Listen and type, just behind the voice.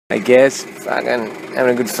Hey Gaz, fucking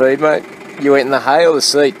having a good feed, mate. You eating the hay or the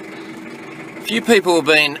seed? A few people have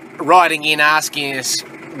been writing in asking us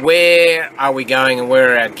where are we going and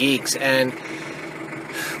where are our gigs, and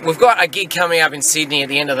we've got a gig coming up in Sydney at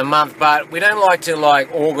the end of the month, but we don't like to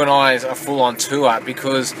organise a full-on tour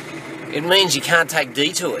because it means you can't take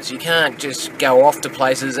detours. You can't just go off to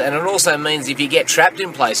places, and it also means if you get trapped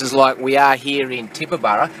in places like we are here in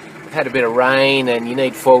Tibooburra, we've had a bit of rain and you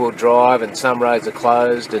need four-wheel drive and some roads are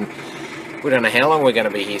closed and we don't know how long we're going to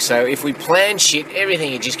be here. So if we plan shit,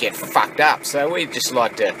 everything would just get fucked up. So we just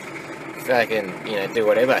like to fucking, do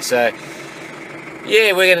whatever. So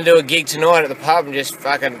yeah, we're going to do a gig tonight at the pub and just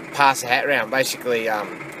fucking pass the hat around. Basically,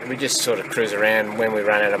 we just sort of cruise around. When we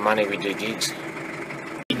run out of money, we do gigs.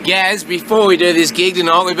 Gaz, before we do this gig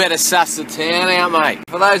tonight, we better suss the town out, mate.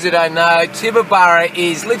 For those who don't know, Tibooburra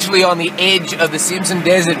is literally on the edge of the Simpson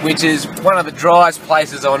Desert, which is one of the driest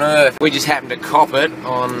places on earth. We just happen to cop it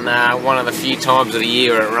on one of the few times of the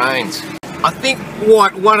year it rains. I think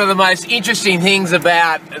one of the most interesting things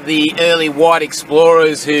about the early white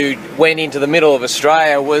explorers who went into the middle of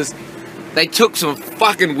Australia was they took some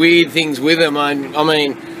fucking weird things with them. I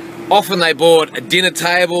mean, often they bought dinner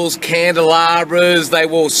tables, candelabras, they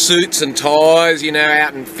wore suits and ties,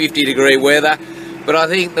 out in 50-degree weather. But I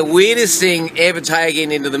think the weirdest thing ever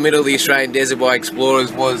taken into the middle of the Australian desert by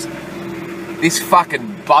explorers was this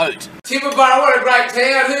fucking boat. Tibooburra, what a great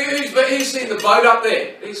town. Who's seen the boat up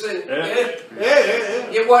there? Who's seen it?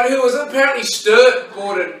 Yeah. Who was it? Apparently Sturt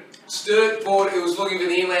bought it. He was looking for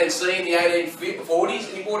the inland sea in the 1840s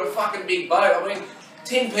and he bought a fucking big boat. I mean,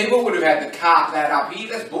 10 people would have had to cart that up here.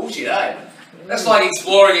 That's bullshit, eh? That's like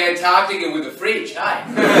exploring Antarctica with a fridge, eh?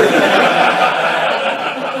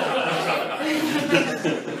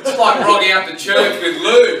 It's like rocking up to church with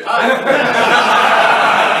lube, eh?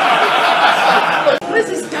 Where's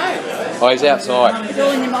this go? Oh, he's outside. It's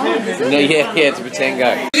all in your mind, is it? Yeah, it's a pretend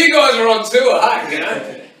go. You guys are on tour,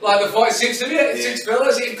 eh? Like the six of you, yeah. 6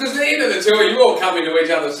 fellas, because at the end of the tour, you all come into each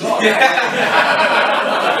other's side.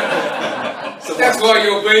 So that's why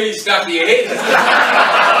your beanie stuck to your head.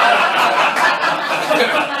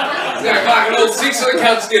 Fucking all 6 of the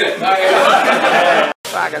cunts did it.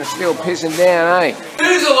 Fucking still pissing down, eh?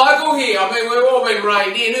 Who's a local here? I mean, we've all been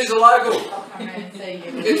reined in. Who's a local?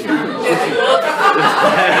 Who's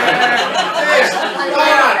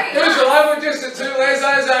a local? Just the 2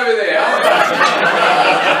 lesos over there.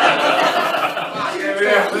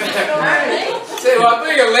 See what,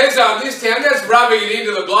 being a leso in this town, that's rubbing it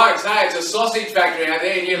into the blokes. Hey, it's a sausage factory out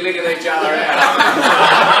there and you're licking each other out.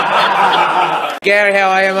 Gary, how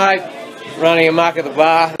are you, mate? Running amok at the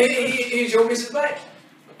bar. Who's your missus, mate?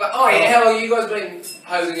 Oh yeah, how long have you guys been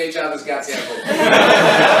hosing each other's guts out for?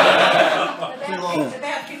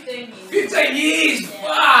 About 15 years. 15 years?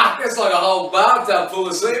 Fuck! That's like a whole bathtub full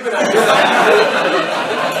of semen.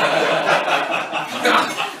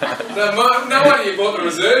 No wonder you bought the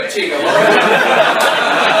reserve chick. Oh,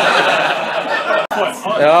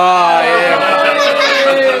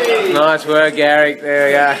 yeah. Nice work, Gary. There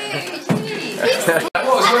we go.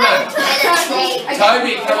 What was your name?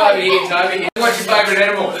 Toby, come over here, Toby. What's your favourite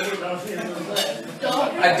animal?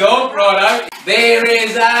 A dog, righto. There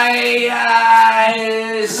is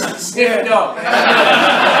a sniffing dog.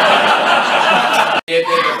 Yeah, there's a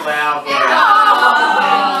flower for it.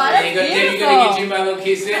 You're going to get Jimbo a little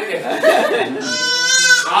kiss there?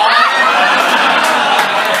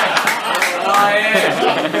 Oh,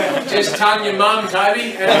 yeah. Just tongue your mum,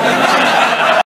 Toby.